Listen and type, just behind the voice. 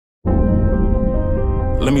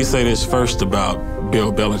Let me say this first about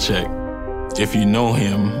Bill Belichick. If you know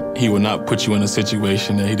him, he would not put you in a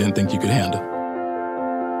situation that he didn't think you could handle.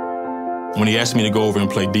 When he asked me to go over and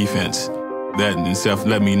play defense, that in itself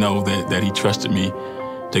let me know that he trusted me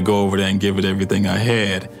to go over there and give it everything I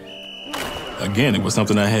had. Again, it was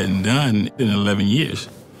something I hadn't done in 11 years.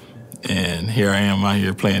 And here I am out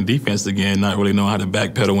here playing defense again, not really knowing how to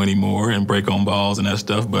backpedal anymore and break on balls and that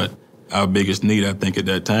stuff. But our biggest need, I think, at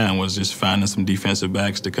that time was just finding some defensive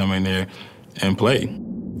backs to come in there and play.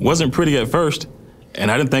 Wasn't pretty at first,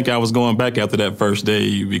 and I didn't think I was going back after that first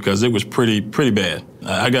day because it was pretty bad.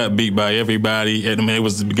 I got beat by everybody. I mean, it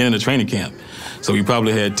was the beginning of training camp. So we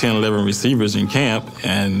probably had 10, 11 receivers in camp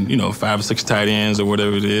and, 5 or 6 tight ends or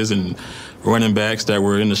whatever it is, and running backs that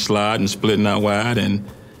were in the slot and splitting out wide, and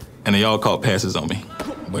they all caught passes on me.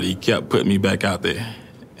 But he kept putting me back out there.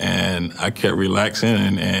 And I kept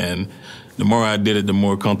relaxing, and the more I did it, the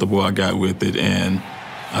more comfortable I got with it, and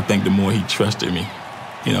I think the more he trusted me.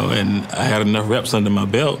 And I had enough reps under my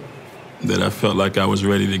belt that I felt like I was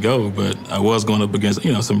ready to go, but I was going up against,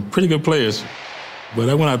 some pretty good players. But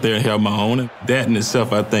I went out there and held my own. That in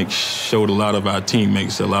itself, I think, showed a lot of our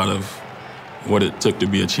teammates a lot of what it took to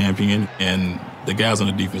be a champion. And the guys on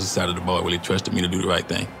the defensive side of the ball really trusted me to do the right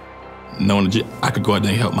thing. Knowing that I could go out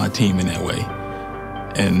there and help my team in that way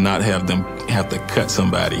and not have them have to cut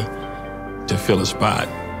somebody to fill a spot.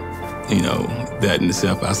 That in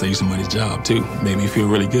itself, I saved somebody's job too. Made me feel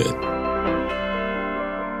really good.